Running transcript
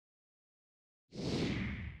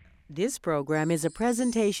This program is a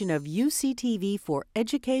presentation of UCTV for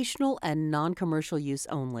educational and non-commercial use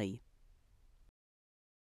only.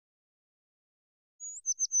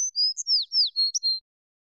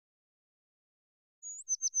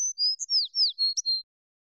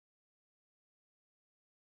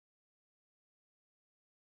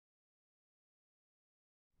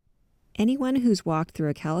 Anyone who's walked through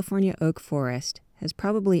a California oak forest has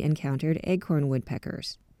probably encountered acorn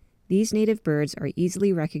woodpeckers. These native birds are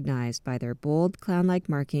easily recognized by their bold, clown-like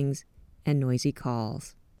markings and noisy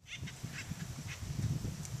calls.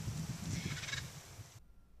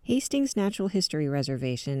 Hastings Natural History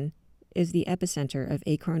Reservation is the epicenter of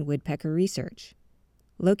acorn woodpecker research.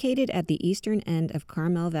 Located at the eastern end of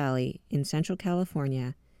Carmel Valley in central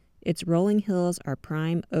California, its rolling hills are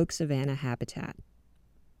prime oak savanna habitat.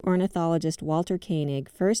 Ornithologist Walter Koenig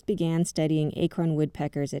first began studying acorn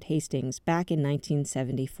woodpeckers at Hastings back in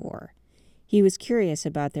 1974. He was curious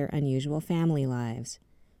about their unusual family lives.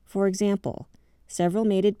 For example, several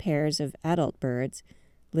mated pairs of adult birds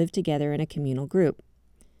live together in a communal group.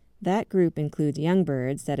 That group includes young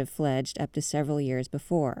birds that have fledged up to several years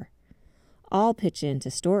before. All pitch in to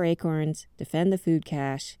store acorns, defend the food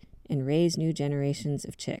cache, and raise new generations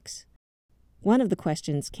of chicks. One of the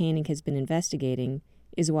questions Koenig has been investigating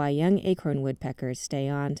is why young acorn woodpeckers stay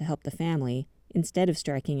on to help the family instead of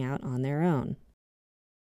striking out on their own.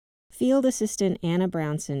 Field assistant Anna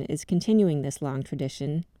Brownson is continuing this long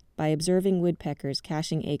tradition by observing woodpeckers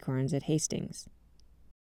caching acorns at Hastings.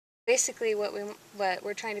 Basically, what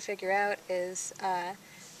we're trying to figure out is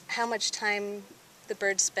how much time the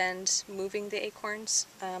birds spend moving the acorns,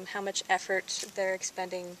 how much effort they're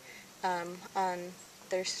expending on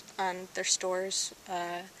their stores.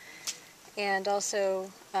 And also,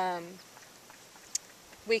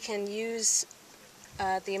 we can use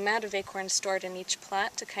the amount of acorns stored in each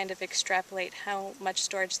plot to kind of extrapolate how much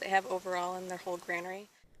storage they have overall in their whole granary.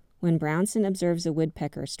 When Brownson observes a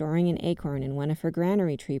woodpecker storing an acorn in one of her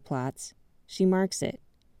granary tree plots, she marks it.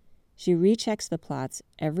 She rechecks the plots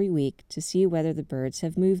every week to see whether the birds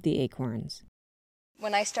have moved the acorns.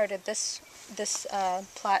 When I started this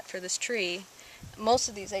plot for this tree, most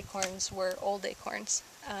of these acorns were old acorns.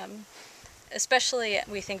 Especially,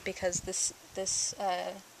 we think, because this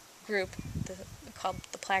group, called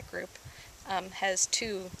the Plaque group, has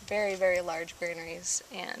two very, very large granaries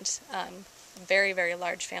and very, very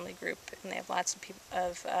large family group, and they have lots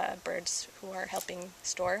of birds who are helping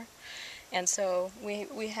store. And so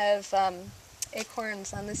we have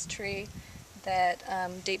acorns on this tree that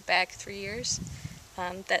date back 3 years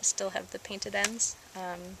that still have the painted ends.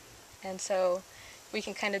 And so we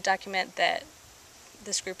can kind of document that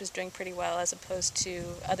this group is doing pretty well, as opposed to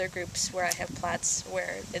other groups where I have plots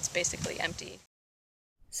where it's basically empty.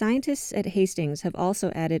 Scientists at Hastings have also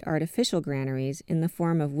added artificial granaries in the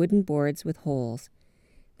form of wooden boards with holes.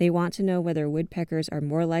 They want to know whether woodpeckers are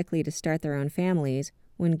more likely to start their own families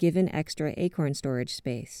when given extra acorn storage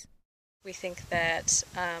space. We think that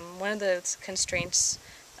one of the constraints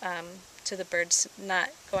to the birds not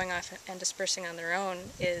going off and dispersing on their own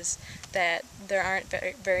is that there aren't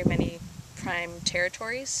very many prime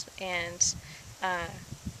territories, and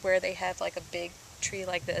where they have like a big tree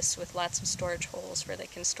like this with lots of storage holes where they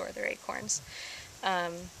can store their acorns.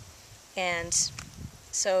 And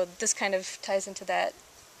so this kind of ties into that,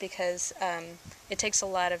 because it takes a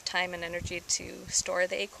lot of time and energy to store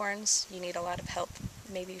the acorns. You need a lot of help,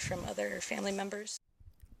 maybe from other family members.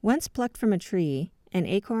 Once plucked from a tree, an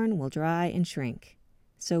acorn will dry and shrink.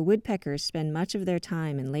 So woodpeckers spend much of their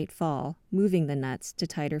time in late fall moving the nuts to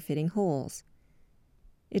tighter-fitting holes.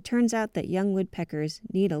 It turns out that young woodpeckers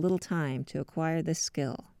need a little time to acquire this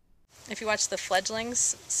skill. If you watch the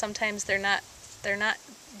fledglings, sometimes they're not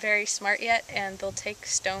very smart yet, and they'll take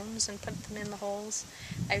stones and put them in the holes.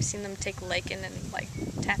 I've seen them take lichen and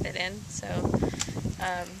tap it in. So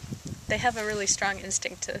they have a really strong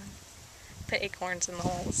instinct to put acorns in the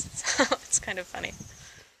holes. So it's kind of funny.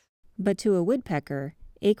 But to a woodpecker,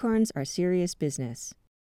 acorns are serious business.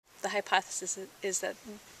 The hypothesis is that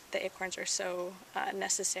the acorns are so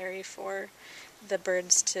necessary for the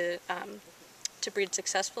birds to breed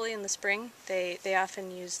successfully in the spring. They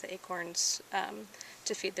often use the acorns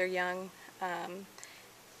to feed their young,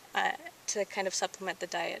 to kind of supplement the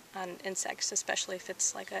diet on insects, especially if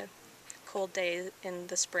it's like a cold day in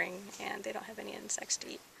the spring and they don't have any insects to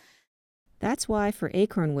eat. That's why for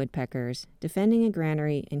acorn woodpeckers, defending a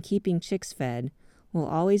granary and keeping chicks fed will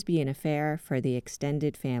always be an affair for the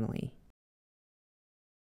extended family.